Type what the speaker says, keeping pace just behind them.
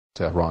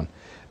Tehran.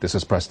 This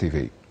is Press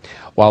TV.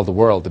 While the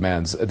world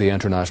demands the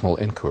international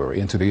inquiry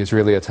into the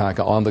Israeli attack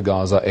on the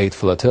Gaza Aid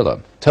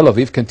Flotilla, Tel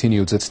Aviv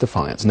continues its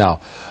defiance.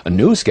 Now, a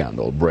new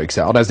scandal breaks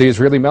out as the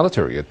Israeli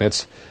military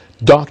admits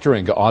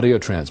doctoring audio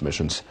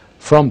transmissions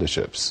from the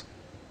ships.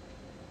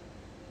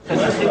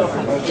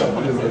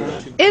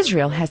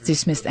 Israel has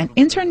dismissed an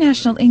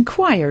international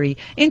inquiry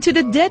into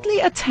the deadly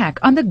attack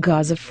on the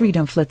Gaza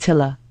Freedom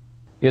Flotilla.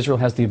 Israel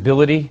has the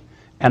ability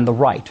and the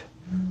right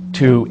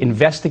to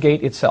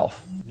investigate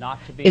itself.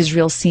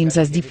 Israel seems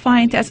as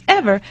defiant as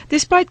ever,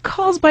 despite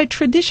calls by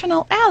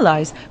traditional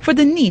allies for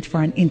the need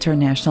for an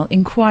international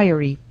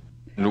inquiry.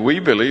 We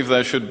believe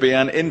there should be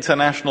an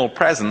international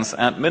presence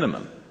at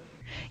minimum.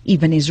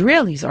 Even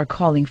Israelis are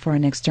calling for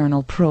an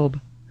external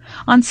probe.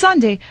 On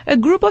Sunday, a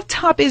group of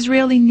top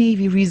Israeli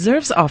Navy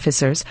reserves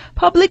officers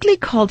publicly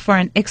called for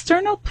an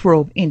external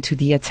probe into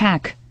the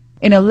attack.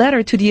 In a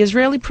letter to the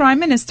Israeli Prime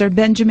Minister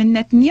Benjamin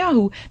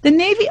Netanyahu, the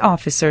Navy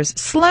officers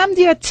slammed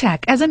the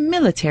attack as a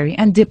military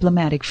and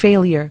diplomatic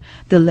failure.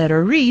 The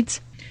letter reads,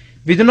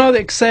 "We do not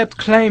accept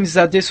claims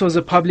that this was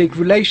a public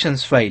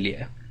relations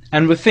failure,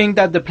 and we think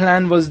that the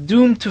plan was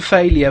doomed to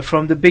failure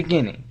from the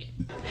beginning."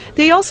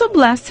 They also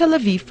blast Tel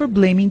Aviv for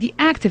blaming the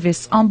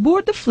activists on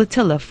board the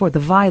flotilla for the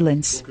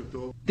violence.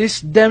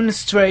 This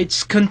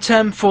demonstrates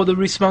contempt for the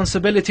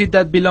responsibility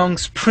that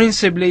belongs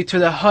principally to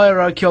the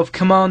hierarchy of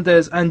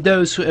commanders and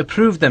those who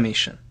approve the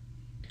mission.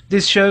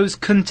 This shows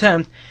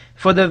contempt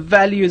for the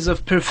values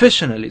of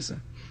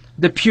professionalism,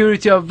 the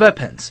purity of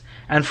weapons,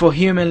 and for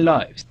human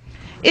lives.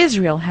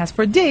 Israel has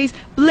for days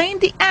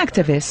blamed the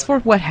activists for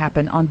what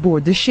happened on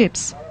board the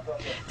ships.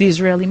 The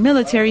Israeli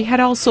military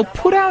had also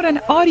put out an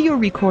audio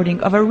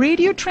recording of a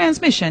radio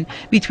transmission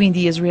between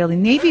the Israeli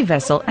Navy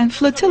vessel and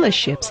flotilla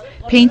ships,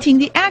 painting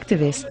the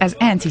activists as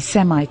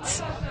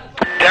anti-Semites.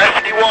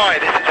 Destiny Y,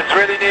 this is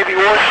Israeli Navy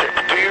warship.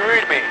 Do you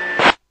read me?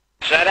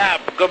 Shut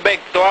up. Go back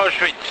to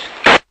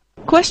Auschwitz.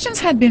 Questions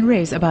had been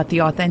raised about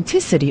the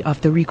authenticity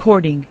of the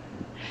recording.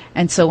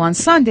 And so on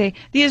Sunday,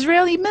 the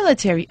Israeli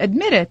military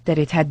admitted that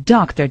it had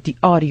doctored the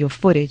audio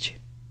footage.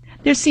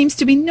 There seems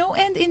to be no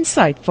end in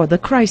sight for the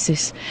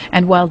crisis,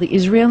 and while the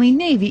Israeli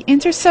Navy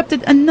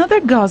intercepted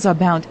another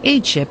Gaza-bound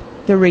aid ship,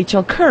 the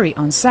Rachel Curry,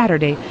 on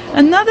Saturday,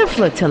 another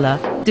flotilla,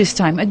 this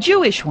time a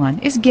Jewish one,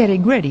 is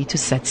getting ready to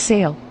set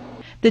sail.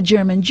 The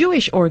German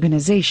Jewish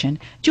organization,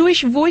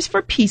 Jewish Voice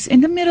for Peace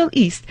in the Middle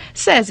East,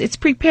 says it's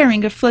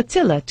preparing a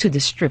flotilla to the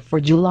Strip for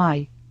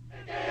July.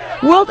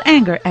 World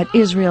anger at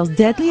Israel's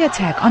deadly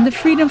attack on the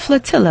Freedom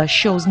Flotilla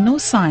shows no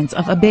signs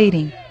of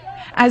abating.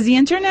 As the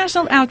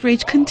international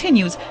outrage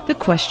continues, the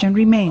question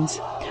remains,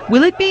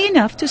 will it be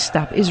enough to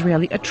stop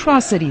Israeli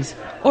atrocities,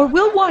 or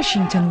will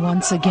Washington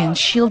once again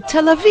shield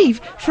Tel Aviv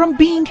from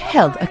being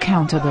held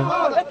accountable?